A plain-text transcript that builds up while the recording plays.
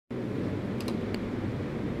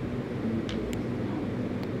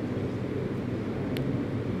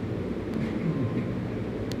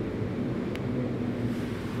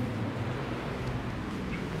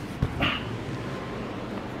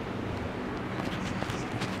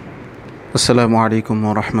السلام عليكم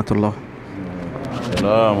ورحمة الله.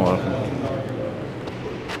 السلام ورحمة الله.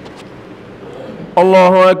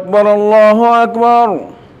 الله أكبر الله أكبر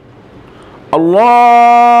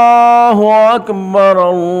الله أكبر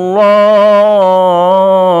الله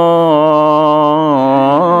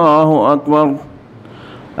أكبر.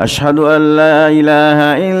 أشهد أن لا إله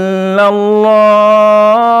إلا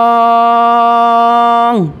الله.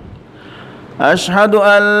 أشهد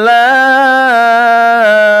أن لا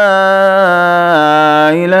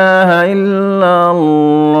إله إلا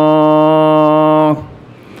الله.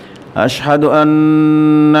 أشهد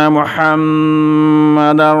أن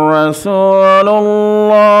محمدا رسول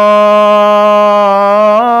الله.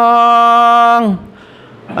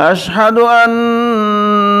 أشهد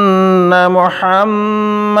أن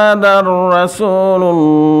محمدا رسول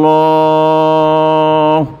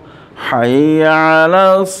الله. حي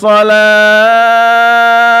على الصلاة.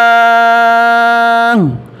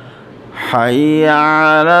 حي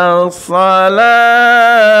على الصلاة.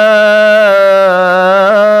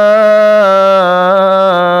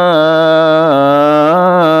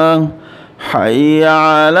 حي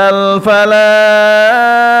على الفلاح.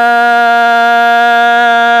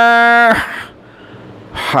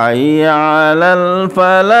 حي على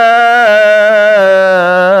الفلاح.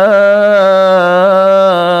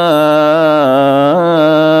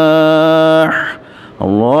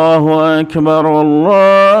 الله أكبر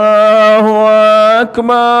الله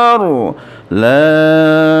أكبر.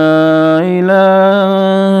 لا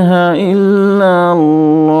إله إلا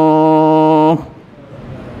الله.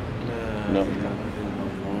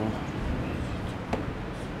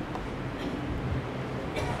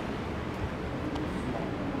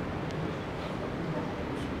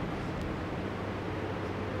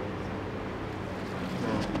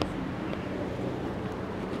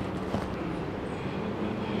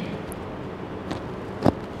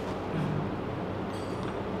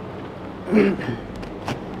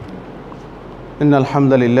 إن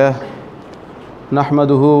الحمد لله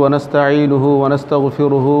نحمده ونستعينه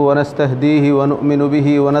ونستغفره ونستهديه ونؤمن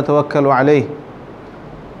به ونتوكل عليه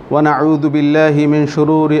ونعوذ بالله من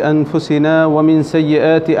شرور أنفسنا ومن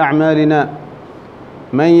سيئات أعمالنا.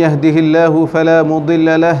 من يهده الله فلا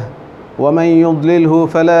مضل له ومن يضلله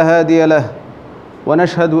فلا هادي له.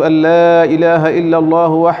 ونشهد أن لا إله إلا الله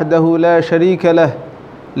وحده لا شريك له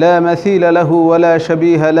لا مثيل له ولا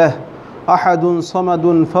شبيه له. أحد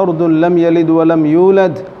صمد فرد لم يلد ولم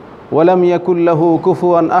يولد ولم يكن له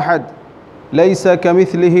كفوا أحد. ليس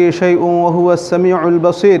كمثله شيء وهو السميع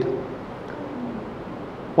البصير.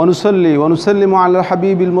 ونصلي ونسلم على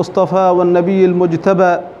الحبيب المصطفى والنبي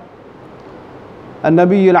المجتبى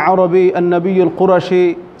النبي العربي النبي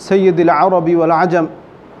القرشي سيد العرب والعجم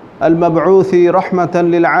المبعوث رحمة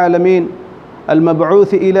للعالمين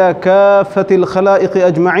المبعوث إلى كافة الخلائق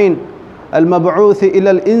أجمعين المبعوث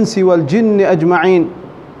إلى الإنس والجن أجمعين.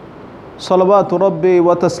 صلوات ربي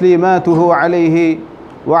وتسليماته عليه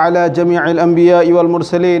وعلى جميع الأنبياء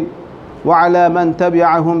والمرسلين وعلى من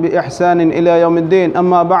تبعهم بإحسان إلى يوم الدين.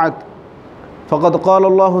 أما بعد، فقد قال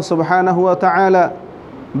الله سبحانه وتعالى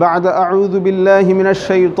بعد أعوذ بالله من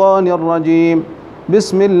الشيطان الرجيم: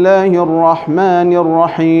 بسم الله الرحمن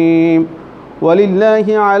الرحيم. ولله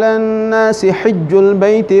على الناس حج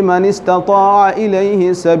البيت من استطاع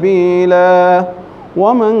إليه سبيلا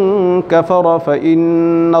ومن كفر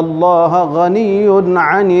فإن الله غني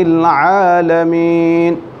عن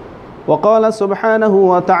العالمين. وقال سبحانه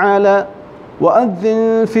وتعالى: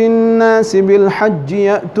 وأذن في الناس بالحج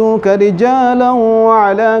يأتوك رجالا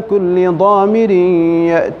وعلى كل ضامر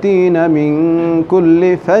يأتين من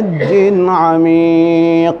كل فج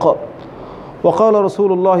عميق. وقال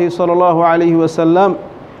رسول الله صلى الله عليه وسلم: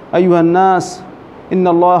 أيها الناس إن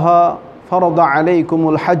الله فرض عليكم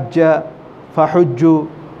الحج فحجوا.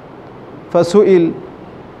 فسئل: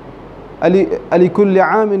 ألكل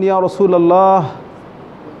عام يا رسول الله؟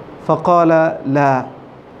 فقال: لا.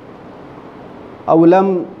 أو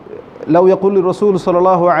لو يقول الرسول صلى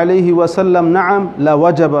الله عليه وسلم نعم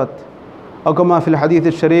لوجبت، أو كما في الحديث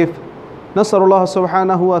الشريف. نسأل الله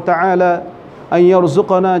سبحانه وتعالى أن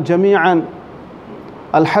يرزقنا جميعا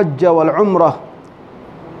الحج والعمرة،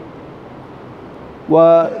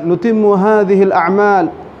 ونتم هذه الأعمال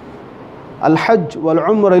الحج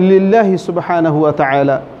والعمرة لله سبحانه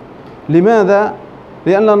وتعالى. لماذا؟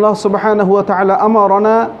 لأن الله سبحانه وتعالى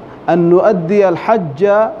أمرنا أن نؤدي الحج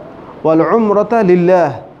والعمرة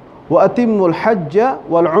لله، وأتم الحج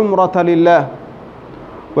والعمرة لله.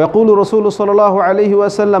 ويقول الرسول صلى الله عليه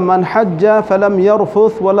وسلم: من حج فلم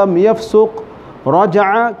يرفث ولم يفسق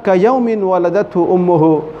رجع كيوم ولدته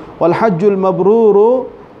أمه. والحج المبرور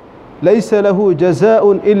ليس له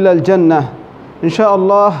جزاء إلا الجنة. إن شاء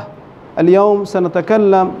الله اليوم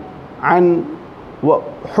سنتكلم عن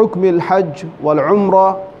حكم الحج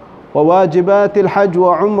والعمرة وواجبات الحج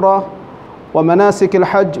وعمرة ومناسك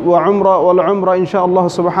الحج وعمرة والعمرة إن شاء الله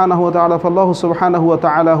سبحانه وتعالى. فالله سبحانه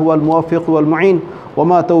وتعالى هو الموفق والمعين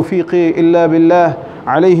وما توفيقي إلا بالله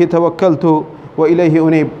عليه توكلت وإليه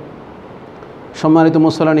أنيب. সম্মানিত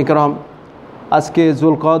মুসল্লিন ইকরাম, আজকে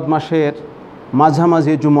যুলকদ মাসের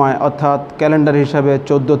মাঝামাঝি জুমায় অর্থাৎ ক্যালেন্ডার হিসাবে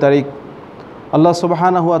 14 তারিখ। আল্লাহ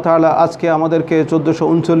সুবহানাহু ওয়া তাআলা আজকে আমাদেরকে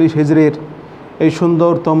 1439 হিজরির এই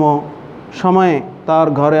সুন্দরতম সময়ে তার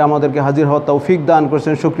ঘরে আমাদেরকে হাজির হওয়ার তৌফিক দান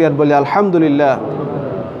করেছেন। শুকরিয়া বলি আলহামদুলিল্লাহ।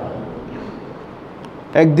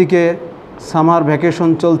 একদিকে সামার ভ্যাকেশন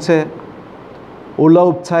চলছে,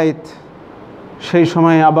 উলাউবছাইত, সেই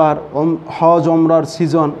সময় আবার হজ ওমরার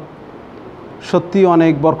সিজন, সত্যি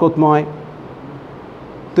অনেক বরকতময়।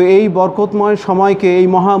 তো এই বরকতময় সময়কে, এই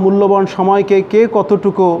মহামূল্যবান সময়কে কে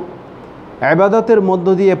কতটুকু ইবাদতের মধ্য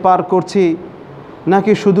দিয়ে পার করছি,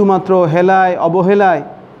 নাকি শুধুমাত্র হেলায় অবহেলায়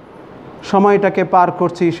সময়টাকে পার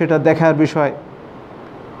করছি, সেটা দেখার বিষয়।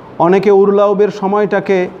 অনেকে উরলাউবের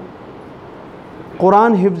সময়টাকে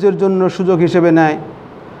কোরআন হিফজের জন্য সুযোগ হিসেবে নেয়,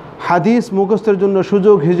 হাদিস মুখস্থের জন্য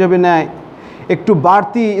সুযোগ হিসেবে নেয়, একটু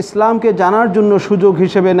বাড়তি ইসলামকে জানার জন্য সুযোগ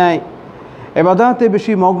হিসেবে নেয়, ইবাদতে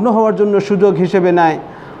বেশি মগ্ন হওয়ার জন্য সুযোগ হিসেবে নেয়।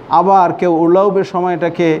 আবার কেউ উরলাউবের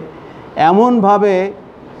সময়টাকে এমনভাবে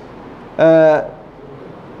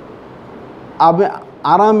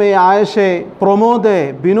আরামে, আয়েশে, প্রমোদে,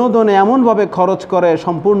 বিনোদনে এমনভাবে খরচ করে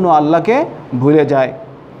সম্পূর্ণ আল্লাহকে ভুলে যায়।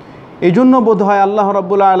 এই জন্য বোধ হয় আল্লাহ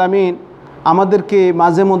রাব্বুল আলামিন আমাদেরকে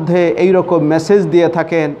মাঝে মধ্যে এই রকম মেসেজ দিয়ে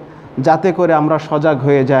থাকেন, যাতে করে আমরা সজাগ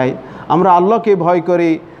হয়ে যাই, আমরা আল্লাহকে ভয়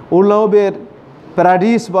করি। উরলাউবের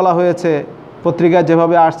প্যারাডিস বলা হয়েছে, পত্রিকায়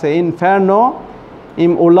যেভাবে আসছে, ইনফার্নো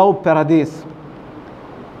ইন উরলাউব প্যারাডিস।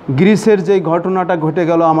 গ্রিসের যে ঘটনাটা ঘটে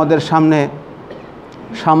গেল আমাদের সামনে,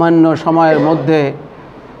 সামান্য সময়ের মধ্যে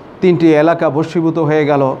 3টি এলাকা ভস্মীভূত হয়ে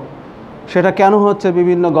গেল। সেটা কেন হচ্ছে?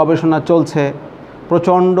 বিভিন্ন গবেষণা চলছে।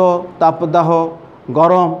 প্রচণ্ড তাপদাহ,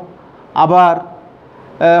 গরম, আবার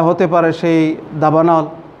হতে পারে সেই দাবানল,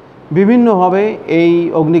 বিভিন্নভাবে এই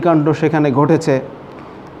অগ্নিকাণ্ড সেখানে ঘটেছে।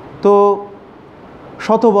 তো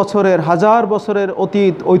শত বছরের, হাজার বছরের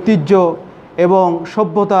অতীত ঐতিহ্য এবং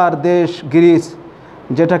সভ্যতার দেশ গ্রিস,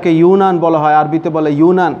 যেটাকে ইউনান বলা হয়, আরবিতে বলে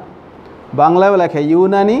ইউনান, বাংলায়ও লেখে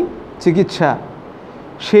ইউনানি চিকিৎসা,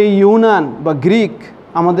 সেই ইউনান বা গ্রিক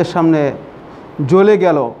আমাদের সামনে জ্বলে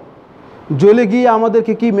গেল। জ্বলে গিয়ে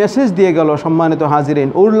আমাদেরকে কি মেসেজ দিয়ে গেল সম্মানিত হাজিরিন?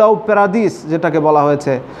 উরলাউব প্যারাদিস যেটাকে বলা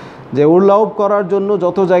হয়েছে, যে উরলাউব করার জন্য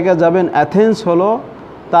যত জায়গা যাবেন, অ্যাথেন্স হলো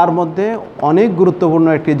তার মধ্যে অনেক গুরুত্বপূর্ণ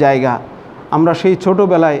একটি জায়গা। আমরা সেই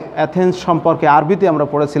ছোটোবেলায় অ্যাথেন্স সম্পর্কে আরবিতে আমরা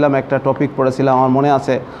পড়েছিলাম, একটা টপিক পড়েছিলাম, আমার মনে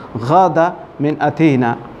আছে, গাদা মিন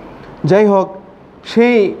আথিনা। যাই হোক,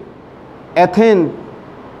 সেই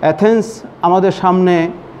অ্যাথেন্স আমাদের সামনে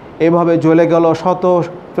এভাবে জ্বলে গেল,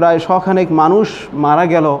 প্রায় শখানেক মানুষ মারা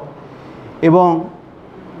গেল। এবং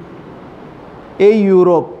এই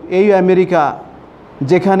ইউরোপ, এই আমেরিকা,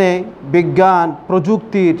 যেখানে বিজ্ঞান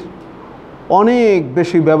প্রযুক্তির অনেক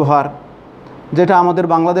বেশি ব্যবহার, যেটা আমাদের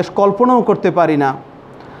বাংলাদেশ কল্পনাও করতে পারি না।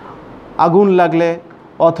 আগুন লাগলে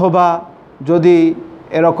অথবা যদি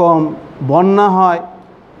এরকম বন্যা হয়,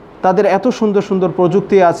 তাদের এত সুন্দর সুন্দর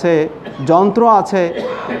প্রযুক্তি আছে, যন্ত্র আছে,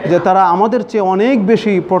 যে তারা আমাদের চেয়ে অনেক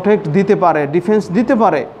বেশি প্রোটেক্ট দিতে পারে, ডিফেন্স দিতে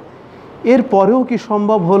পারে। এরপরেও কি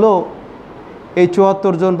সম্ভব হলো এই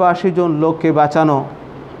 74 জন বা 80 জন লোককে বাঁচানো?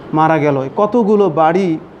 মারা গেল, কতগুলো বাড়ি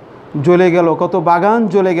জ্বলে গেল, কত বাগান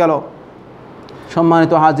জ্বলে গেল।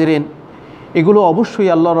 সম্মানিত হাজিরিন, এগুলো অবশ্যই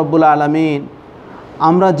আল্লাহ রাব্বুল আলামিন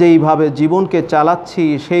আমরা যেইভাবে জীবনকে চালাচ্ছি,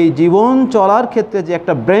 সেই জীবন চলার ক্ষেত্রে যে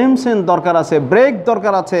একটা ব্রেমসেন দরকার আছে, ব্রেক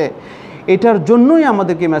দরকার আছে, এটার জন্যই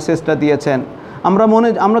আমাদেরকে মেসেজটা দিয়েছেন।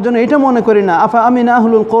 আমরা যেন এটা মনে করি না, আফা আমিনা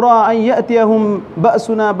আহলুল কুরা আন ইয়াতিয়াহুম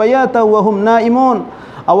বাসুনা বায়াতা ওয়া হুম নাইমুন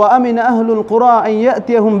আও আমিনা আহলুল কুরা আন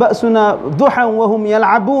ইয়াতিয়াহুম বাসুনা দুহা ওয়া হুম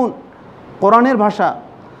ইয়ালআবুন। কোরআনের ভাষা।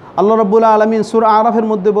 আল্লাহ রাব্বুল আলামিন সূরা আরাফের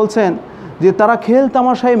মধ্যে বলছেন যে তারা খেল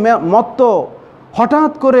তামাশায় মত্ত,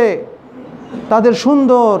 হঠাৎ করে তাদের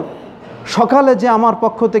সুন্দর সকালে যে আমার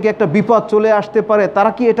পক্ষ থেকে একটা বিপদ চলে আসতে পারে,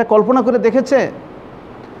 তারা কি এটা কল্পনা করে দেখেছে?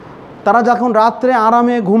 তারা যখন রাত্রে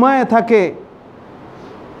আরামে ঘুমায় থাকে,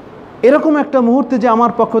 এরকম একটা মুহূর্তে যে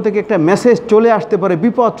আমার পক্ষ থেকে একটা মেসেজ চলে আসতে পারে,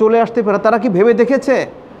 বিপদ চলে আসতে পারে, তারা কি ভেবে দেখেছে?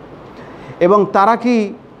 এবং তারা কি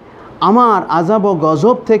আমার আযাব ও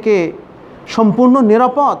গজব থেকে সম্পূর্ণ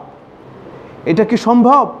নিরাপদ? এটা কি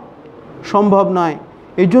সম্ভব? সম্ভব নয়।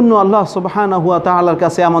 এই জন্য আল্লাহ সুবহানাহু ওয়া তাআলার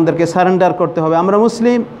কাছে আমাদেরকে সারেন্ডার করতে হবে। আমরা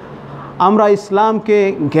মুসলিম, আমরা ইসলামকে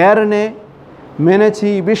জ্ঞানে মেনেছি,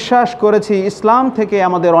 বিশ্বাস করেছি, ইসলাম থেকে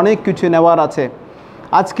আমাদের অনেক কিছু নেওয়ার আছে।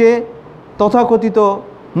 আজকে তথাকথিত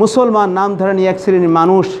মুসলমান নামধারী এক শ্রেণীর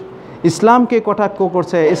মানুষ ইসলামকে কটাক্ষ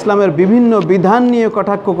করছে, ইসলামের বিভিন্ন বিধান নিয়ে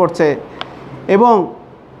কটাক্ষ করছে, এবং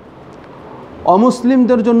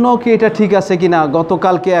অমুসলিমদের জন্য কি এটা ঠিক আছে কিনা।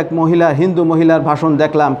 গতকালকে এক মহিলা, হিন্দু মহিলার ভাষণ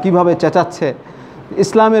দেখলাম, কিভাবে চেঁচাচ্ছে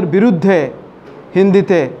ইসলামের বিরুদ্ধে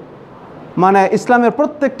হিন্দিতে, মানে ইসলামের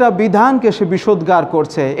প্রত্যেকটা বিধানকে সে বিষোদ্গার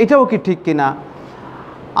করছে। এটাও কি ঠিক কিনা?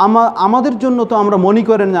 আমাদের জন্য তো আমরা মনে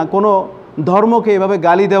করেন না কোনো ধর্মকে এভাবে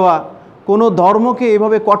গালি দেওয়া, কোনো ধর্মকে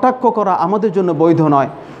এভাবে কটাক্ষ করা আমাদের জন্য বৈধ নয়।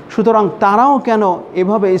 সুতরাং তারাও কেন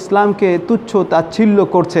এভাবে ইসলামকে তুচ্ছ তাচ্ছিল্য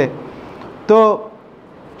করছে? তো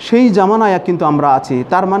সেই জামানায় কিন্তু আমরা আছি।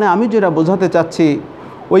 তার মানে আমি যেটা বোঝাতে চাচ্ছি,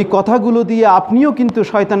 ওই কথাগুলো দিয়ে আপনিও কিন্তু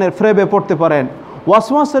শয়তানের ফ্রেবে পড়তে পারেন,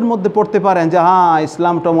 ওয়াসওয়াসের মধ্যে পড়তে পারেন যে হ্যাঁ,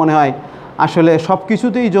 ইসলামটা মনে হয় আসলে সব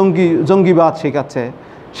কিছুতেই জঙ্গিবাদ শেখাচ্ছে।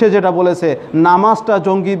 সে যেটা বলেছে, নামাজটা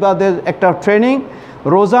জঙ্গিবাদের একটা ট্রেনিং,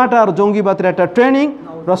 রোজাটার জঙ্গিবাদের একটা ট্রেনিং।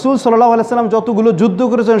 রাসূল সাল্লাল্লাহু আলাইহি সাল্লাম যতগুলো যুদ্ধ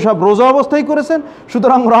করেছেন সব রোজা অবস্থায় করেছেন।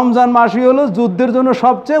 সুতরাং রমজান মাসই হলো যুদ্ধের জন্য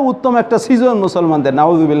সবচেয়ে উত্তম একটা সিজন মুসলমানদের।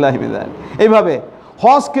 নাউযুবিল্লাহি মিন যালিক। এইভাবে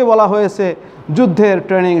হজকে বলা হয়েছে যুদ্ধের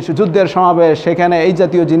ট্রেনিং, যুদ্ধের সমাবেশ, সেখানে এই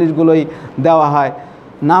জাতীয় জিনিসগুলোই দেওয়া হয়।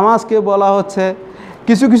 নামাজকে বলা হচ্ছে,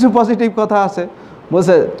 কিছু কিছু পজিটিভ কথা আছে,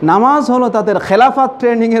 বলছে নামাজ হলো তাদের খেলাফাত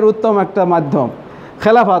ট্রেনিংয়ের উত্তম একটা মাধ্যম।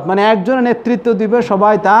 খেলাফাত মানে একজনের নেতৃত্ব দিবে,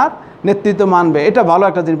 সবাই তার নেতৃত্ব মানবে, এটা ভালো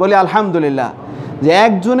একটা জিনিস। বলি আলহামদুলিল্লাহ যে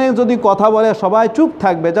একজনে যদি কথা বলে সবাই চুপ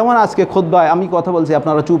থাকবে। যেমন আজকে খুতবায় আমি কথা বলছি,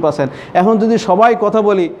 আপনারা চুপ আছেন। এখন যদি সবাই কথা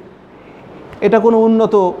বলি, এটা কোনো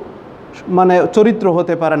উন্নত মানে চরিত্র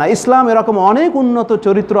হতে পারে না। ইসলাম এরকম অনেক উন্নত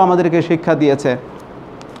চরিত্র আমাদেরকে শিক্ষা দিয়েছে।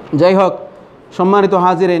 যাই হোক, সম্মানিত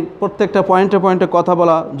হাজিরিন, প্রত্যেকটা পয়েন্টে পয়েন্টে কথা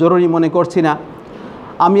বলা জরুরি মনে করছি না।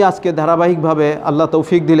 আমি আজকে ধারাবাহিকভাবে আল্লাহ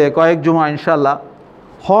তৌফিক দিলে কয়েক জুমা ইনশাআল্লাহ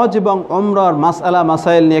হজ এবং উমরার মাসআলা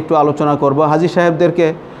মাসাইল নিয়ে একটু আলোচনা করব। হাজী সাহেবদেরকে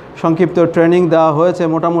সংক্ষিপ্ত ট্রেনিং দেওয়া হয়েছে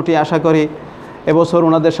মোটামুটি। আশা করি এবছর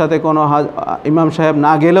ওনাদের সাথে কোনো ইমাম সাহেব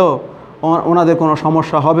না গেলেও ওনাদের কোনো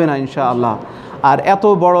সমস্যা হবে না ইনশাআল্লাহ। আর এত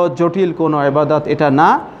বড় জটিল কোনো ইবাদত এটা না,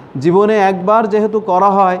 জীবনে একবার যেহেতু করা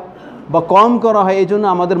হয় বা কম করা হয়, এই জন্য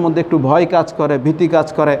আমাদের মধ্যে একটু ভয় কাজ করে, ভীতি কাজ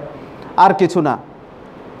করে, আর কিছু না।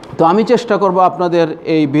 তো আমি চেষ্টা করব আপনাদের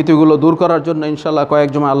এই ভীতিগুলো দূর করার জন্য ইনশাআল্লাহ কয়েক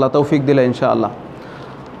জমা, আল্লাহ তৌফিক দিলে ইনশাআল্লাহ।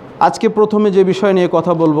 আজকে প্রথমে যে বিষয় নিয়ে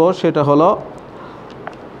কথা বলবো সেটা হলো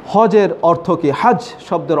হজের অর্থ কী, হাজ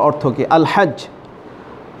শব্দের অর্থ কী। আল হাজ,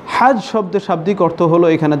 হাজ শব্দের শাব্দিক অর্থ হলো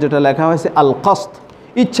এখানে যেটা লেখা হয়েছে আল কস্ত,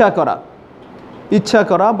 ইচ্ছা করা। ইচ্ছা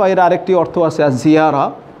করা বা এর আরেকটি অর্থ আছে জিয়ারা,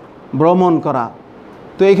 ভ্রমণ করা।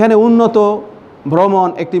 তো এখানে উন্নত ভ্রমণ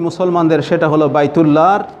একটি মুসলমানদের, সেটা হলো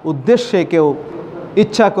বাইতুল্লাহর উদ্দেশ্যে কেউ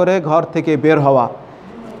ইচ্ছা করে ঘর থেকে বের হওয়া,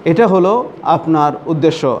 এটা হলো আপনার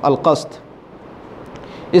উদ্দেশ্য আল কস্ত।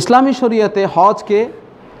 ইসলামী শরিয়াতে হজকে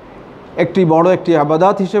একটি বড় একটি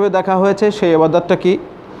ইবাদত হিসেবে দেখা হয়েছে। সেই ইবাদতটা কি?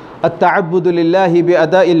 التعبد لله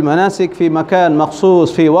بأداء المناسك في مكان مخصوص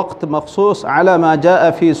في وقت مخصوص على ما جاء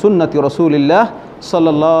في سنة رسول الله صلى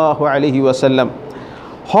الله عليه وسلم।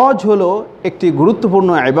 হজ হলো একটি গুরুত্বপূর্ণ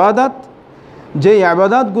ইবাদত, যে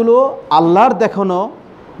ইবাদতগুলো আল্লাহর দেখানো,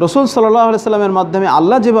 রসুল সাল্লাল্লাহু আলাইহি সাল্লামের মাধ্যমে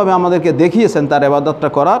আল্লাহ যেভাবে আমাদেরকে দেখিয়েছেন তার ইবাদতটা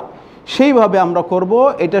করার, সেইভাবে আমরা করব।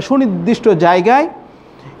 এটা সুনির্দিষ্ট জায়গায়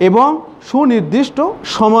এবং সুনির্দিষ্ট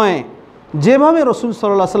সময়ে, যেভাবে রসুল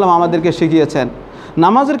সাল্লাল্লাহু আলাইহি সাল্লাম আমাদেরকে শিখিয়েছেন।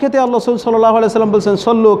 নামাজের ক্ষেত্রে আল্লাহ রসুল সাল্লাল্লাহু আলাইহি সাল্লাম বলছেন,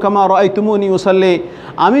 সল্লু কামা রাআইতুমুনি উসাল্লি,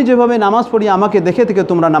 আমি যেভাবে নামাজ পড়ি আমাকে দেখে থেকে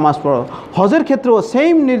তোমরা নামাজ পড়ো। হজের ক্ষেত্রেও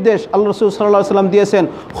সেম নির্দেশ আল্লাহ রসুল সাল্লাল্লাহু আলাইহি সাল্লাম দিয়েছেন,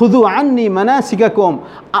 খুযু আন্নি মানাসিকাকুম,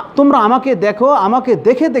 তোমরা আমাকে দেখো, আমাকে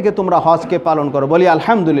দেখে দেখে তোমরা হজকে পালন করো। বলি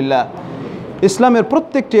আলহামদুলিল্লাহ। ইসলামের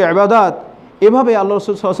প্রত্যেকটি ইবাদত এভাবে আল্লাহ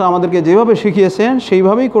রসুল সাল্লাল্লাহু আলাইহি ওয়াসাল্লাম আমাদেরকে যেভাবে শিখিয়েছেন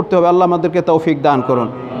সেইভাবেই করতে হবে। আল্লাহ আমাদেরকে তৌফিক দান করুন।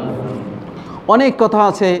 অনেক কথা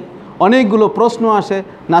আছে, অনেকগুলো প্রশ্ন আসে,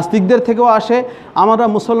 নাস্তিকদের থেকেও আসে, আমরা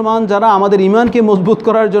মুসলমান যারা আমাদের ইমানকে মজবুত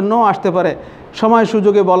করার জন্য আসতে পারে। সময়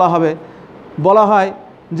সুযোগে বলা হয়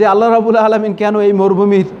যে আল্লাহ রাব্বুল আলামিন কেন এই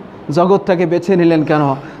মরুভূমির জগৎটাকে বেছে নিলেন, কেন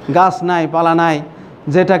গাছ নাই, পালা নাই,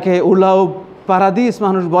 যেটাকে উলাউ পারাদিস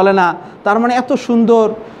মানুষ বলে না, তার মানে এত সুন্দর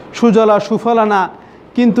সুজলা সুফলা না,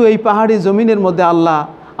 কিন্তু এই পাহাড়ি জমিনের মধ্যে আল্লাহ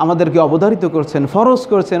আমাদেরকে অবধারিত করছেন, ফরজ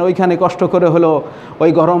করছেন, ওইখানে কষ্ট করে হলেও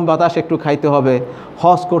ওই গরম বাতাস একটু খাইতে হবে,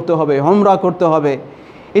 হজ করতে হবে, উমরা করতে হবে।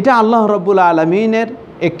 এটা আল্লাহ রাব্বুল আলামিনের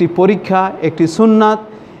একটি পরীক্ষা, একটি সুন্নাত।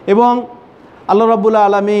 এবং আল্লাহ রাব্বুল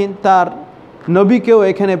আলামিন তার নবীকেও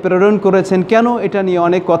এখানে প্রেরণ করেছেন কেন, এটা নিয়ে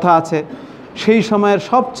অনেক কথা আছে। সেই সময়ের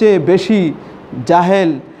সবচেয়ে বেশি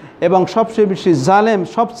জাহেল এবং সবচেয়ে বেশি জালেম,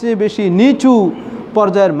 সবচেয়ে বেশি নিচু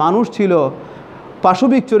পর্যায়ের মানুষ ছিল,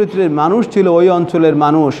 পাশবিক চরিত্রের মানুষ ছিল ওই অঞ্চলের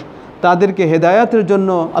মানুষ। তাদেরকে হেদায়াতের জন্য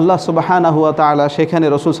আল্লাহ সুবহানাহু ওয়া তাআলা সেখানে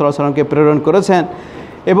রাসূল সাল্লাল্লাহু আলাইহি ওয়াসাল্লামকে প্রেরণ করেছেন।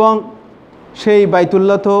 এবং সেই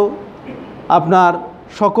বাইতুল্লাহ তো আপনার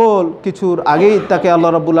সকল কিছুর আগেই তাকে আল্লাহ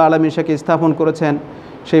রাব্বুল আলামিন সেকে স্থাপন করেছেন।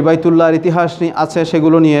 সেই বাইতুল্লাহর ইতিহাস আছে,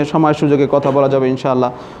 সেগুলো নিয়ে সময় সুযোগে কথা বলা যাবে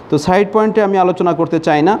ইনশাআল্লাহ। তো সাইড পয়েন্টে আমি আলোচনা করতে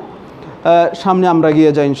চাই না, সামনে আমরা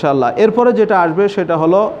গিয়ে যাই ইনশাআল্লাহ। এরপরে যেটা আসবে সেটা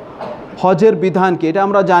হলো হজের বিধান কি, এটা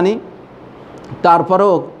আমরা জানি,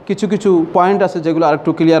 তারপরেও কিছু কিছু পয়েন্ট আছে যেগুলো আরেকটু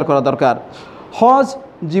ক্লিয়ার করা দরকার। হজ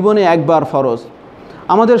জীবনে একবার ফরজ।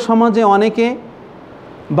 আমাদের সমাজে অনেকে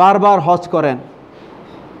বারবার হজ করেন,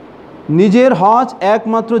 নিজের হজ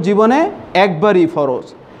একমাত্র জীবনে একবারই ফরজ।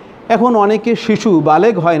 এখন অনেকে শিশু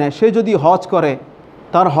বালেগ হয় না, সে যদি হজ করে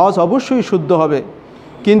তার হজ অবশ্যই শুদ্ধ হবে,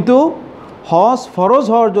 কিন্তু হজ ফরজ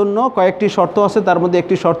হওয়ার জন্য কয়েকটি শর্ত আছে। তার মধ্যে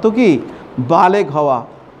একটি শর্ত কি, বালেগ হওয়া,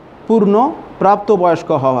 পূর্ণ প্রাপ্তবয়স্ক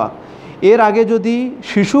হওয়া। এর আগে যদি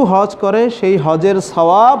শিশু হজ করে সেই হজের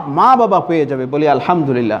সওয়াব মা বাবা পেয়ে যাবে, বলি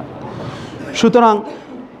আলহামদুলিল্লাহ। সুতরাং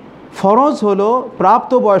ফরজ হলো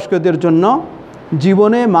প্রাপ্তবয়স্কদের জন্য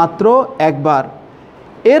জীবনে মাত্র একবার।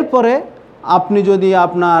 এরপরে আপনি যদি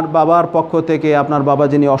আপনার বাবার পক্ষ থেকে, আপনার বাবা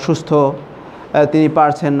যিনি অসুস্থ, তিনি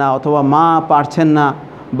পারছেন না, অথবা মা পারছেন না,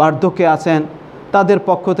 বার্ধক্যে আছেন, তাদের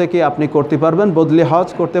পক্ষ থেকে আপনি করতে পারবেন, বদলি হজ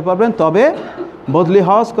করতে পারবেন। তবে বদলি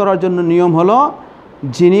হজ করার জন্য নিয়ম হলো,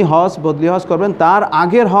 যিনি বদলি হজ করবেন তার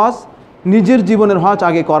আগের হজ, নিজের জীবনের হজ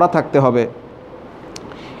আগে করা থাকতে হবে।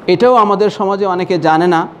 এটাও আমাদের সমাজে অনেকে জানে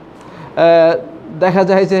না। দেখা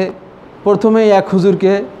যায় যে প্রথমেই এক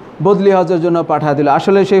হুজুরকে বদলি হজের জন্য পাঠা দিল,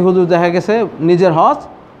 আসলে সেই হুজুর দেখা গেছে নিজের হজ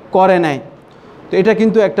করে নাই। তো এটা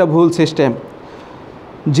কিন্তু একটা ভুল সিস্টেম।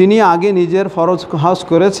 যিনি আগে নিজের ফরজ হজ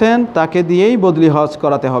করেছেন তাকে দিয়েই বদলি হজ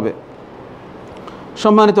করাতে হবে।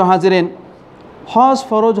 সম্মানিত হাজিরিন, হজ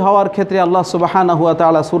ফরজ হওয়ার ক্ষেত্রে আল্লাহ সুবহানাহু ওয়া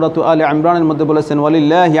তাআলা সূরাতু আলে ইমরানের মধ্যে বলেছেন,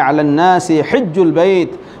 ওয়ালিল্লাহি আলান নাসি হিজ্জুল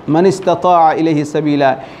বাইত মান ইসতাতা ইলাইহি সাবিলা।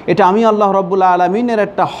 এটা আমি আল্লাহ রাব্বুল আলামিনের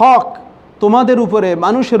একটা হক তোমাদের উপরে,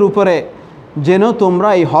 মানুষের উপরে, যেন তোমরা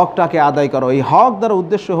এই হকটাকে আদায় করো। এই হক দ্বারা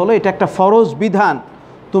উদ্দেশ্য হলো এটা একটা ফরজ বিধান,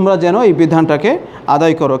 তোমরা যেন এই বিধানটাকে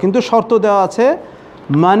আদায় করো। কিন্তু শর্ত দেওয়া আছে,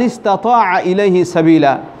 মান ইসতাতা ইলাইহি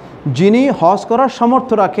সাবিলা, যিনি হজ করার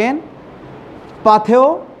সামর্থ্য রাখেন, পাথেয়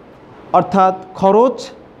অর্থাৎ খরচ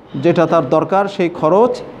যেটা তার দরকার সেই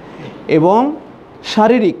খরচ, এবং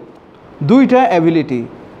শারীরিক দুইটা অ্যাবিলিটি,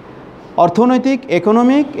 অর্থনৈতিক,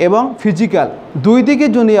 ইকোনমিক এবং ফিজিক্যাল, দুই দিকে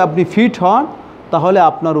যদি আপনি ফিট হন তাহলে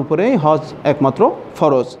আপনার উপরেই হজ একমাত্র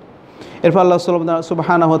ফরজ। এরপর আল্লাহ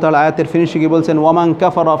সুবহানাহু ওয়া তাআলা আয়াতের ফিনিশিংয়ে বলছেন, ওয়ামান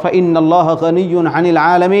কাফারা ফাইন্নাল্লাহা গানিয়্যুন আনিল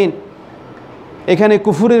আলামিন। এখানে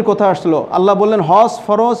কুফুরের কথা আসলো, আল্লাহ বললেন হজ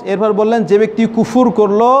ফরজ, এরপর বললেন যে ব্যক্তি কুফুর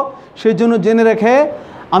করলো সেই জন্য জেনে রেখে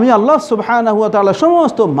আমি আল্লাহ সুবহানাহু ওয়া তাআলা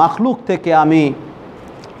সমস্ত মাখলুক থেকে আমি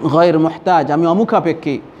গায়র মুহতাজ, আমি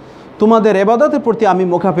অমুখাপেক্ষী, তোমাদের ইবাদতের প্রতি আমি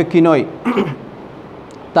মুখাপেক্ষী নই।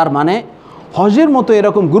 তার মানে হজের মতো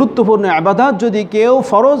এরকম গুরুত্বপূর্ণ ইবাদত যদি কেউ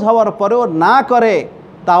ফরজ হওয়ার পরেও না করে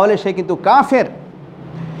তাহলে সে কিন্তু কাফের।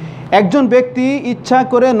 একজন ব্যক্তি ইচ্ছা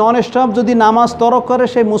করে নন স্টপ যদি নামাজ তরক করে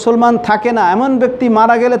সে মুসলমান থাকে না, এমন ব্যক্তি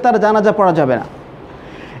মারা গেলে তার জানাজা পড়া যাবে না।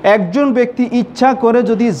 একজন ব্যক্তি ইচ্ছা করে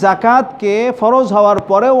যদি যাকাতকে ফরজ হওয়ার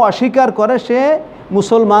পরেও অস্বীকার করে সে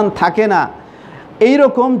মুসলমান থাকে না। এই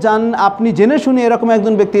রকম আপনি জেনে শুনে এরকম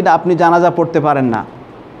একজন ব্যক্তি আপনি জানাজা পড়তে পারেন না।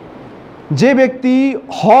 যে ব্যক্তি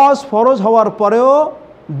হজ ফরজ হওয়ার পরেও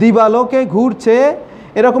দিবালোকে ঘুরছে,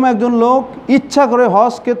 এরকম একজন লোক ইচ্ছা করে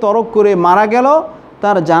হজকে তরক করে মারা গেল,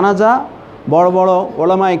 তার জানাজা বড় বড়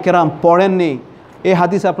উলামায়ে কেরাম পড়েননি। এই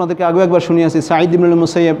হাদিস আপনাদেরকে আগে একবার শুনিয়েছি, সাঈদ ইবনুল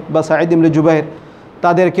মুসাইয়্যিব বা সাঈদ ইবনে জুবাইর,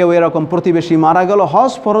 তাদেরকেও এরকম প্রতিবেশী মারা গেল,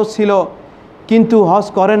 হজ ফরজ ছিল কিন্তু হজ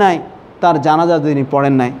করে নাই, তার জানাজা তিনি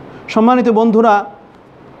পড়েন নাই। সম্মানিত বন্ধুরা,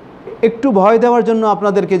 একটু ভয় দেওয়ার জন্য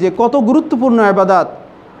আপনাদেরকে যে কত গুরুত্বপূর্ণ ইবাদত,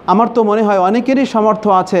 আমার তো মনে হয় অনেকেরই সামর্থ্য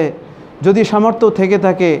আছে। যদি সামর্থ্য থেকে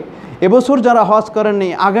থাকে, এবছর যারা হজ করেননি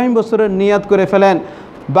আগামী বছরের নিয়াত করে ফেলেন।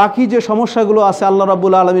 বাকি যে সমস্যাগুলো আছে আল্লাহ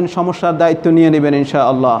রাব্বুল আলামিন সমস্যার দায়িত্ব নিয়ে নেবেন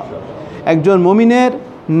ইনশাআল্লাহ। একজন মুমিনের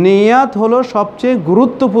নিয়াত হলো সবচেয়ে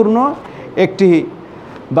গুরুত্বপূর্ণ একটি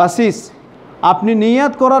বাসিস। আপনি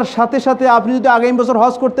নিয়াত করার সাথে সাথে আপনি যদি আগামী বছর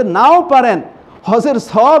হজ করতে নাও পারেন, হজের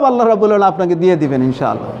সওয়াব আল্লাহ রাব্বুল আলামিন আপনাকে দিয়ে দিবেন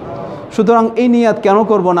ইনশাআল্লাহ। সুতরাং এই নিয়াত কেন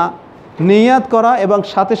করব না? নিয়াত করা এবং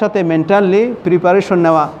সাথে সাথে মেন্টালি প্রিপারেশন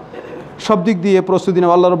নেওয়া, সব দিক দিয়ে প্রস্তুতি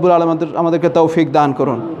নেওয়া। আল্লাহ রাব্বুল আলামিন আমাদেরকে তৌফিক দান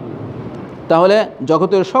করুন। তাহলে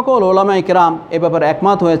জগতের সকল উলামায়ে কেরাম এ ব্যাপারে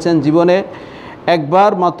একমত হয়েছেন, জীবনে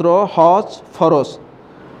একবার মাত্র হজ ফরজ।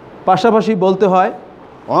 পাশাপাশি বলতে হয়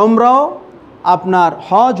ওমরাও, আপনার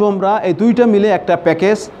হজ ওমরা এই দুইটা মিলে একটা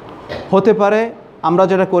প্যাকেজ হতে পারে। আমরা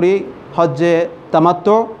যেটা করি হজ্জে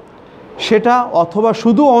তামাত্তু সেটা, অথবা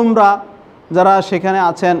শুধু ওমরা, যারা সেখানে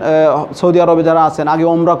আছেন সৌদি আরবে যারা আছেন আগে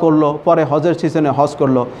ওমরা করলো পরে হজের সিজনে হজ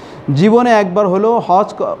করলো। জীবনে একবার হলেও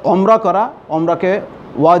ওমরা করা, ওমরাকে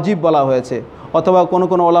ওয়াজিব বলা হয়েছে। অথবা কোনো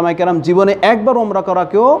কোনো ওলামায়ে কেরাম জীবনে একবার উমরা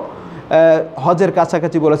করাকেও হজের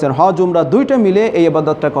কাছাকাছি বলেছেন। হজ উমরা দুইটা মিলে এই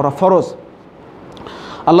ইবাদতটা করা ফরজ।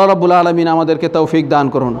 আল্লাহ রাব্বুল আলামিন আমাদেরকে তৌফিক দান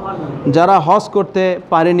করুন। যারা হজ করতে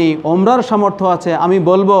পারেনি, ওমরার সামর্থ্য আছে, আমি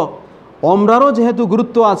বলবো ওমরারও যেহেতু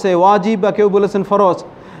গুরুত্ব আছে, ওয়াজিব বা কেউ বলেছেন ফরজ,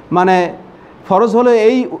 মানে ফরজ হলো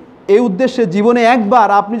এই উদ্দেশ্যে জীবনে একবার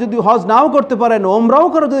আপনি যদি হজ নাও করতে পারেন, ওমরাও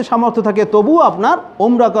করার যদি সামর্থ্য থাকে, তবুও আপনার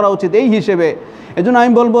ওমরা করা উচিত এই হিসেবে। এজন্য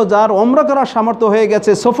আমি বলবো যার ওমরা করার সামর্থ্য হয়ে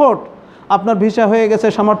গেছে, সফর আপনার ভিসা হয়ে গেছে,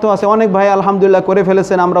 সামর্থ্য আছে, অনেক ভাই আলহামদুলিল্লাহ করে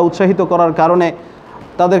ফেলেছেন, আমরা উৎসাহিত করার কারণে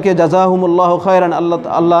তাদেরকে জাযাহুমুল্লাহু খায়রান,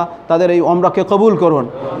 আল্লাহ তাদের এই ওমরাকে কবুল করুন।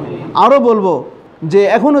 আরও বলবো যে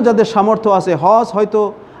এখনও যাদের সামর্থ্য আছে, হজ হয়তো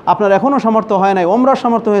আপনার এখনও সামর্থ্য হয় নাই, ওমরার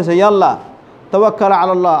সামর্থ্য হয়েছে, ইয়া আল্লাহ তাওয়াক্কাল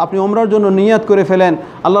আলাল্লাহ, আপনি ওমরার জন্য নিয়াত করে ফেলেন,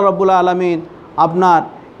 আল্লাহ রাব্বুল আলামিন আপনার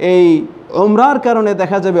এই ওমরার কারণে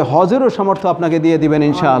দেখা যাবে হজেরও সামর্থ্য আপনাকে দিয়ে দিবেন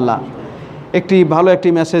ইনশাআল্লাহ। একটি ভালো একটি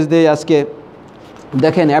মেসেজ দেই আজকে।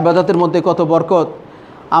 দেখেন ইবাদতের মধ্যে কত বরকত।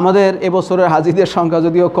 আমাদের এবছরের হাজিদের সংখ্যা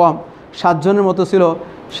যদিও কম, 7 জনের মতো ছিল,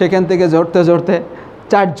 সেখান থেকে জড়তে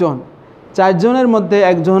 4 জনের মধ্যে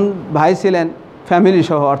একজন ভাই ছিলেন ফ্যামিলি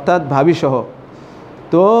সহ, অর্থাৎ ভাবি সহ।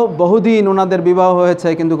 তো বহুদিন ওনাদের বিবাহ হয়েছে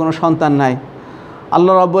কিন্তু কোনো সন্তান নাই।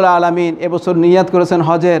 আল্লাহ রাব্বুল আলামিন এবছর নিয়াত করেছেন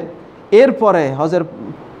হজের, এরপরে হজের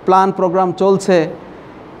প্ল্যান প্রোগ্রাম চলছে,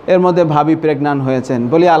 এর মধ্যে ভাবি প্রেগন্যান্ট হয়েছেন,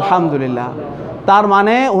 বলি আলহামদুলিল্লাহ। তার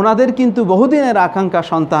মানে ওনাদের কিন্তু বহুদিনের আকাঙ্ক্ষা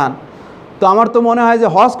সন্তান। তো আমার তো মনে হয় যে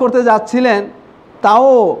হজ করতে যাচ্ছিলেন, তাও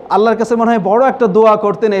আল্লাহর কাছে মনে হয় বড় একটা দোয়া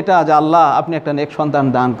করতেন, এটা যে আল্লাহ আপনি একটা নেক সন্তান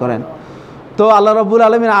দান করেন। তো আল্লাহ রাব্বুল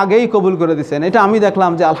আলামিন আগেই কবুল করে দিয়েছেন। এটা আমি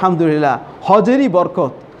দেখলাম যে আলহামদুলিল্লাহ হজেরই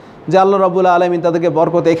বরকত, যে আল্লাহ রাব্বুল আলামিন তাদেরকে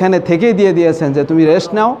বরকত এখানে থেকেই দিয়ে দিয়েছেন যে তুমি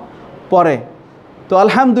রেস্ট নাও পরে। তো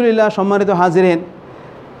আলহামদুলিল্লাহ সম্মানিত হাজিরিন,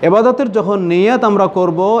 ইবাদতের যখন নিয়াত আমরা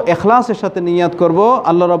করব, ইখলাসের সাথে নিয়াত করব,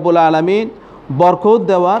 আল্লাহ রাব্বুল আলামিন বরকত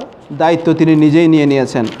দেওয়ার দায়িত্ব তিনি নিজেই নিয়ে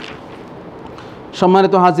নিয়েছেন।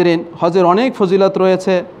 সম্মানিত হাজিরিন, হজের অনেক ফজিলত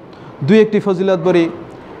রয়েছে, দুই একটি ফজিলত বলি।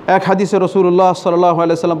 এক হাদিসে রাসূলুল্লাহ সাল্লাল্লাহু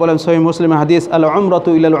আলাইহি ওয়াসাল্লাম বলেন, সহিহ মুসলিম হাদিস, আল উমরাতু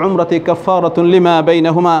ইলাল উমরাতি কাফফারাতুন লিমা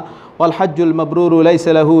বাইনাহুমা ওয়াল হাজ্জুল মাবরুরু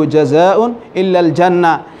লাইসা লাহু জাযাউন ইল্লাল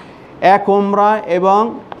জান্নাহ।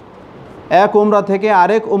 এক উমরা থেকে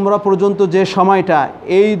আরেক উমরা পর্যন্ত যে সময়টা,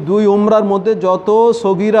 এই দুই উমরার মধ্যে যত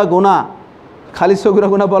সগীরা গুনাহ, খালি সগীরা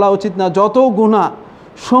গুনাহ বলা উচিত না, যত গুনাহ,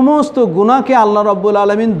 সমস্ত গুনাহকে আল্লাহ রাব্বুল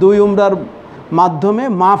আলামিন দুই উমরার মাধ্যমে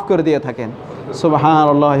মাফ করে দিয়ে থাকেন।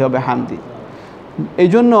 সুবহানাল্লাহি ওয়া বিহামদি। এই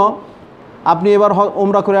জন্য আপনি এবার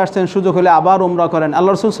উমরা করে আসছেন, সুযোগ হলে আবার উমরা করেন।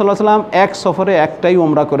 আল্লাহ রাসূল সাল্লাল্লাহু আলাইহি ওয়াসাল্লাম এক সফরে একটাই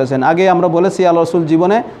উমরা করেছেন। আগে আমরা বলেছি আল্লাহ রাসূল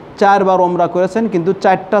জীবনে 4 বার উমরা করেছেন, কিন্তু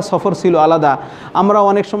 4টা সফর ছিল আলাদা। আমরা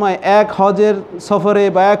অনেক সময় এক হজের সফরে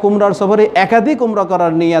বা এক উমরার সফরে একাধিক উমরা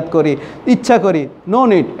করার নিয়াত করি, ইচ্ছা করি। নো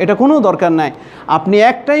নিড, এটা কোনো দরকার নাই। আপনি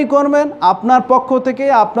একটাই করবেন, আপনার পক্ষ থেকে,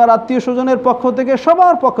 আপনার আত্মীয় স্বজনের পক্ষ থেকে,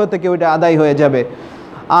 সবার পক্ষ থেকে ওইটা আদায় হয়ে যাবে।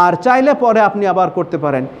 আর চাইলে পরে আপনি আবার করতে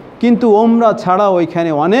পারেন। কিন্তু উমরা ছাড়াও ওইখানে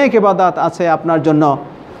অনেক ইবাদত আছে আপনার জন্য,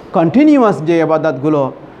 কন্টিনিউয়াস যে ইবাদতগুলো,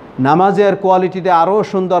 নামাজের কোয়ালিটিটা আরও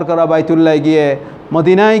সুন্দর করা, বাইতুল্লাহ গিয়ে,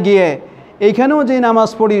 মদিনায় গিয়ে, এইখানেও যে নামাজ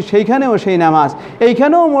পড়ি সেইখানেও সেই নামাজ,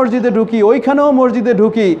 এইখানেও মসজিদে ঢুকি, ওইখানেও মসজিদে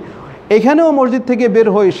ঢুকি, এখানেও মসজিদ থেকে বের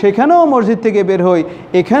হই, সেখানেও মসজিদ থেকে বের হই,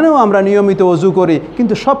 এখানেও আমরা নিয়মিত ওযু করি,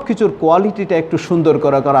 কিন্তু সব কিছুর কোয়ালিটিটা একটু সুন্দর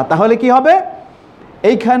করা। তাহলে কি হবে?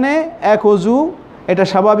 এইখানে এক ওযু, এটা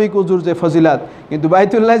স্বাভাবিক ওযুর যে ফজিলাত, কিন্তু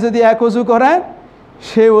বাইতুল্লাহ যদি এক ওযু করেন,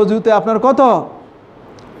 সেই ওযুতে আপনার কত?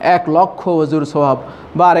 1,00,000 ওযুর সওয়াব,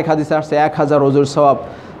 বা আরেক হাদিসে আসছে 1000 ওযুর সওয়াব।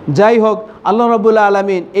 যাই হোক, আল্লাহ রাব্বুল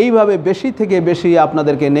আলামিন এইভাবে বেশি থেকে বেশি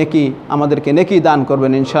আমাদেরকে নেকি দান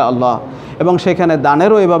করবেন ইনশাআল্লাহ, এবং সেখানে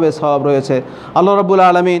দানেরও এভাবে সওয়াব রয়েছে। আল্লাহ রাব্বুল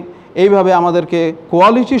আলামিন এইভাবে আমাদেরকে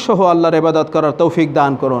কোয়ালিটি সহ আল্লাহর ইবাদত করার তৌফিক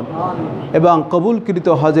দান করুন, এবং কবুলকৃত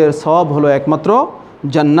হজের সওয়াব হলো একমাত্র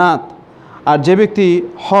জান্নাত। আর যে ব্যক্তি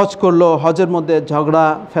হজ করলো, হজের মধ্যে ঝগড়া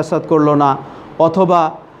ফ্যাসাদ করলো না, অথবা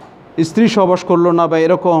স্ত্রী সহবাস করলো না, বা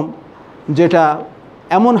এরকম যেটা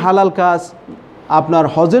এমন হালাল কাজ আপনার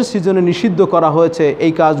হজের সিজনে নিষিদ্ধ করা হয়েছে,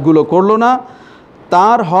 এই কাজগুলো করলো না,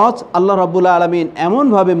 তার হজ আল্লাহ রাব্বুল আলামিন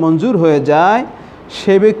এমনভাবে মঞ্জুর হয়ে যায়,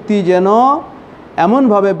 সে ব্যক্তি যেন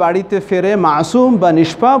এমনভাবে বাড়িতে ফেরে মাসুম বা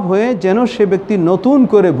নিষ্পাপ হয়ে, যেন সে ব্যক্তি নতুন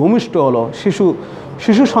করে ভূমিষ্ঠ হলো,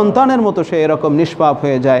 শিশু সন্তানের মতো সে এরকম নিষ্পাপ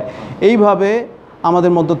হয়ে যায়। এইভাবে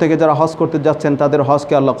আমাদের মধ্য থেকে যারা হজ করতে যাচ্ছেন তাদের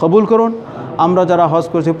হজকে আল্লাহ কবুল করুন। আমরা যারা হজ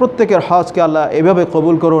করছি প্রত্যেকের হজকে আল্লাহ এভাবে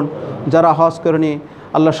কবুল করুন। যারা হজ করেনি,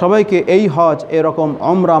 আল্লাহ সবাইকে এই হজ এরকম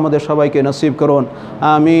উমরা আমাদের সবাইকে নসিব করুন।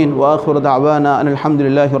 আমিন। ওয়া আখিরু দাওয়ানা আনিল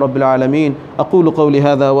হামদুলিল্লাহি রাব্বিল আলামিন। আকুলু কওলি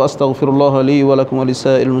হাযা ওয়া আস্তাগফিরুল্লাহ লি ওয়া লাকুম ওয়া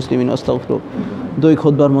লিসাইরিল মুসলিমিন আস্তাগফিরু। দুই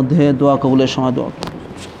খুতবার মধ্যে দোয়া কবুলের সময় দোয়া।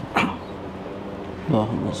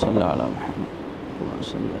 আল্লাহুম্মা সাল্লি আলা মুহাম্মাদ ওয়া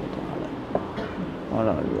সাল্লিম আলা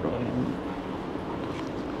وعلى آل إبراهيم.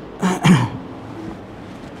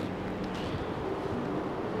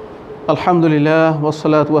 আলহামদুলিল্লাহ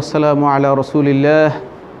ওয়াসসালাতু ওয়াসসালামু আলা রাসূলিল্লাহ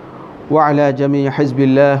ওয়া আলা জামিই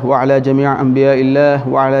হিজবিল্লাহ ওয়া আলা জামিই আম্বিয়াইল্লাহ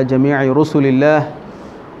ওয়া আলা জামিই রুসুলিল্লাহ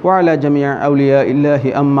ওয়া আলা জামিই আউলিয়াইল্লাহ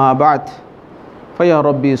আম্মা বা'দ ফায়া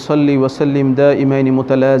রাব্বি সাল্লি ওয়া সাল্লিম দাইমাইন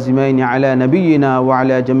মুতালাজিমাইন আলা নাবিয়িনা ওয়া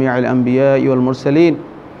আলা জামিইল আম্বিয়াই ওয়াল মুরসালিন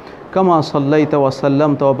কামা সাল্লাইতা ওয়া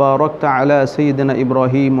সাল্লামতা ওয়া বারাকতা আলা সাইয়্যিদিনা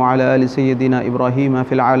ইব্রাহিম ওয়া আলা আলি সাইয়্যিদিনা ইব্রাহিম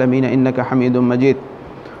ফিল আলামিন ইন্নাকা হামিদুম মাজিদ।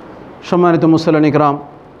 সম্মানিত মুসল্লিন ইকরাম,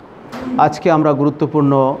 আজকে আমরা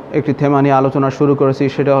গুরুত্বপূর্ণ একটি থেমা নিয়ে আলোচনা শুরু করেছি,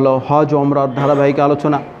 সেটা হলো হজ ও ওমরার ধারাবাহিক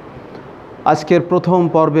আলোচনা। আজকের প্রথম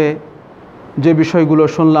পর্বে যে বিষয়গুলো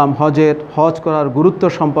শুনলাম, হজ করার গুরুত্ব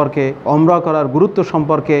সম্পর্কে, ওমরা করার গুরুত্ব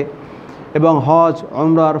সম্পর্কে এবং হজ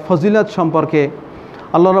ওমরার ফজিলত সম্পর্কে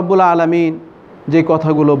আল্লাহ রাব্বুল আলামিন যে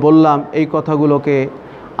কথাগুলো বললাম, এই কথাগুলোকে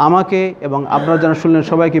আমাকে এবং আপনারা যারা শুনলেন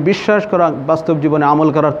সবাইকে বিশ্বাস করা, বাস্তব জীবনে আমল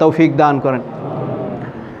করার তৌফিক দান করেন।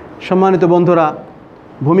 সম্মানিত বন্ধুরা,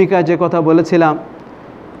 ভূমিকায় যে কথা বলেছিলাম,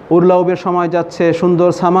 উরলাউবের সময় যাচ্ছে, সুন্দর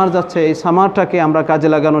সামার যাচ্ছে, এই সামারটাকে আমরা কাজে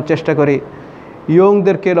লাগানোর চেষ্টা করি।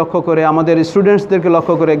 ইয়ংদেরকে লক্ষ্য করে, আমাদের স্টুডেন্টসদেরকে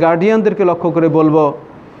লক্ষ্য করে, গার্ডিয়ানদেরকে লক্ষ্য করে বলবো,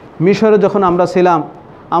 মিশরে যখন আমরা ছিলাম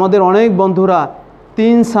আমাদের অনেক বন্ধুরা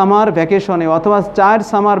 3 সামার ভ্যাকেশনে অথবা 4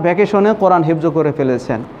 সামার ভ্যাকেশনে কোরআন হিফজ করে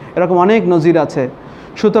ফেলেছেন। এরকম অনেক নজির আছে।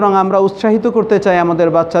 সুতরাং আমরা উৎসাহিত করতে চাই আমাদের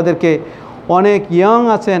বাচ্চাদেরকে। অনেক ইয়ং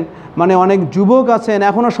আছেন, মানে অনেক যুবক আছেন,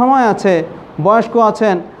 এখনও সময় আছে, বয়স্ক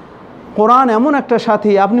আছেন। কোরআন এমন একটা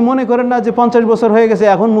সাথী, আপনি মনে করেন না যে 50 বছর হয়ে গেছে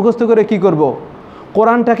এখন মুখস্থ করে কি করব।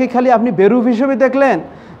 কোরআনটাকে খালি আপনি বেরুফ হিসেবে দেখলেন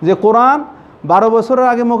যে কোরআন 12 বছরের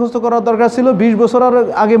আগে মুখস্থ করার দরকার ছিল, 20 বছরের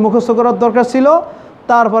আগে মুখস্থ করার দরকার ছিল,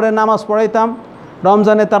 তারপরে নামাজ পড়াইতাম,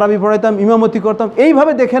 রমজানে তারাবি পড়াইতাম, ইমামতি করতাম,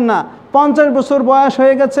 এইভাবে দেখেন না। 50 বছর বয়স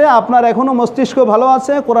হয়ে গেছে, আপনার এখনও মস্তিষ্ক ভালো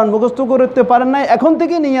আছে, কোরআন মুখস্থ করতে পারেন নাই, এখন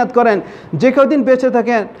থেকে নিয়াত করেন যে কদিন বেঁচে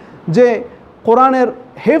থাকেন যে কোরআনের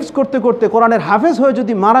হেফজ করতে করতে কোরআনের হাফেজ হয়ে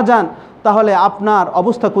যদি মারা যান তাহলে আপনার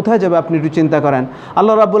অবস্থা কোথায় যাবে আপনি একটু চিন্তা করেন।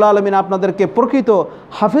 আল্লাহ রাব্বুল আলামিন আপনাদেরকে প্রকৃত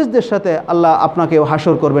হাফেজদের সাথে আল্লাহ আপনাকেও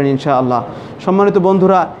হাসর করবেন ইনশাআল্লাহ। সম্মানিত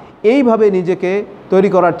বন্ধুরা, এইভাবে নিজেকে তৈরি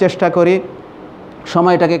করার চেষ্টা করি,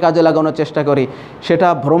 সময়টাকে কাজে লাগানোর চেষ্টা করি। সেটা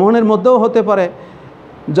ভ্রমণের মধ্যেও হতে পারে,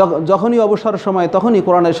 যখনই অবসর সময় তখনই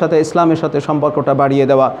কোরআনের সাথে, ইসলামের সাথে সম্পর্কটা বাড়িয়ে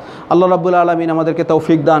দেওয়া। আল্লাহ রাব্বুল আলামিন আমাদেরকে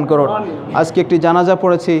তৌফিক দান করুন। আজকে একটি জানাজা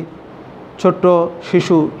পড়েছি, ছোট্ট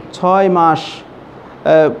শিশু 6 মাস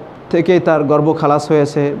থেকেই তার গর্ভ খালাস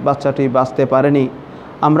হয়েছে, বাচ্চাটি বাঁচতে পারেনি।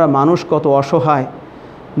 আমরা মানুষ কত অসহায়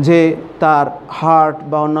যে তার হার্ট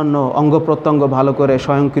বা অন্যান্য অঙ্গ প্রত্যঙ্গ ভালো করে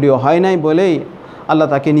স্বয়ংক্রিয় হয় নাই বলেই আল্লাহ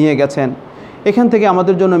তাকে নিয়ে গেছেন। এখান থেকে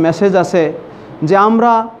আমাদের জন্য মেসেজ আছে যে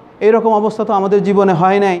আমরা এরকম অবস্থা তো আমাদের জীবনে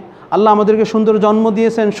হয় নাই। আল্লাহ আমাদেরকে সুন্দর জন্ম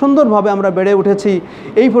দিয়েছেন, সুন্দরভাবে আমরা বেড়ে উঠেছি,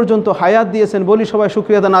 এই পর্যন্ত হায়াত দিয়েছেন, বলি সবাই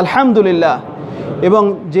শুকরিয়া দেন আলহামদুলিল্লাহ। এবং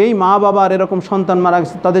যেই মা বাবার এরকম সন্তান মারা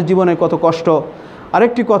গেছে তাদের জীবনে কত কষ্ট।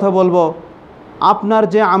 আরেকটি কথা বলবো, আপনার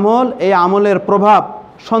যে আমল, এই আমলের প্রভাব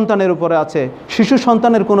সন্তানের উপরে আছে। শিশু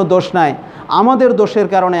সন্তানের কোনো দোষ নাই, আমাদের দোষের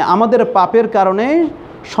কারণে, আমাদের পাপের কারণেই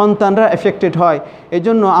সন্তানরা এফেক্টেড হয়।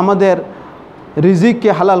 এজন্য আমাদের রিজিককে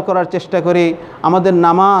হালাল করার চেষ্টা করি, আমাদের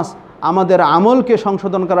নামাজ, আমাদের আমলকে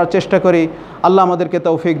সংশোধন করার চেষ্টা করি। আল্লাহ আমাদেরকে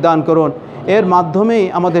তৌফিক দান করুন। এর মাধ্যমেই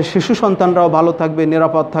আমাদের শিশু সন্তানরাও ভালো থাকবে,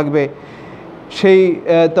 নিরাপদ থাকবে। সেই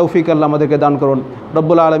তৌফিক আল্লাহ আমাদেরকে দান করুন।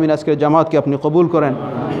 রব্বুল আলামিন আজকের জামাতকে আপনি কবুল করেন।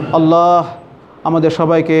 আল্লাহ আমাদের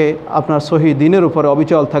সবাইকে আপনার সহি দ্বীনের উপরে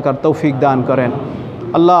অবিচল থাকার তৌফিক দান করেন।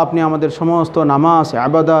 আল্লাহ আপনি আমাদের সমস্ত নামাজ,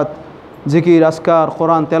 ইবাদত, জিকির, আজকার,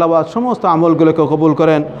 কোরআন তেলাওয়াত সমস্ত আমলগুলোকে কবুল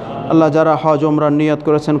করেন। আল্লাহ যারা হজ ওমরার নিয়ত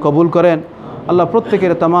করেছেন কবুল করেন। আল্লাহ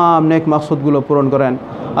প্রত্যেকের तमाम নেক মাকসুদগুলো পূরণ করেন।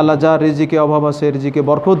 আল্লাহ যার রিজিকে অভাব আছে রিজিকে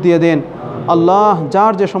বরকত দিয়ে দেন। আল্লাহ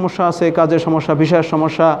যার যে সমস্যা আছে, কাজের সমস্যা, ভিসার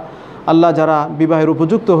সমস্যা, আল্লাহ যারা বিবাহের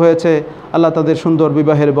উপযুক্ত হয়েছে আল্লাহ তাদের সুন্দর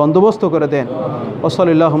বিবাহের বন্দোবস্ত করে দেন।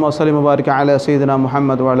 ওসলিল্লাহু ওয়াসাল্লিম মুবারিক আলা সাইয়্যিদিনা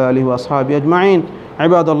মুহাম্মদ ওয়া আলা আলিহি ওয়া আসহাবিহি আজমাইন।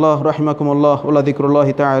 ইবাদাল্লাহ রাহিমাকুমুল্লাহ ওয়া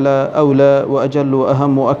যিকরুল্লাহি তাআলা আউলা ওয়া আজাল্লু ওয়া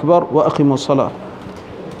আহাম্মু ওয়া আকবার ওয়া আকিমুস সালাহ।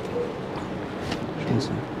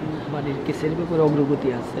 বাড়ির কেসের ব্যাপারে অগ্রগতি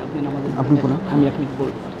আছে, আপনি আপনি বলুন। আমি আপনি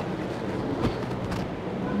বলবো।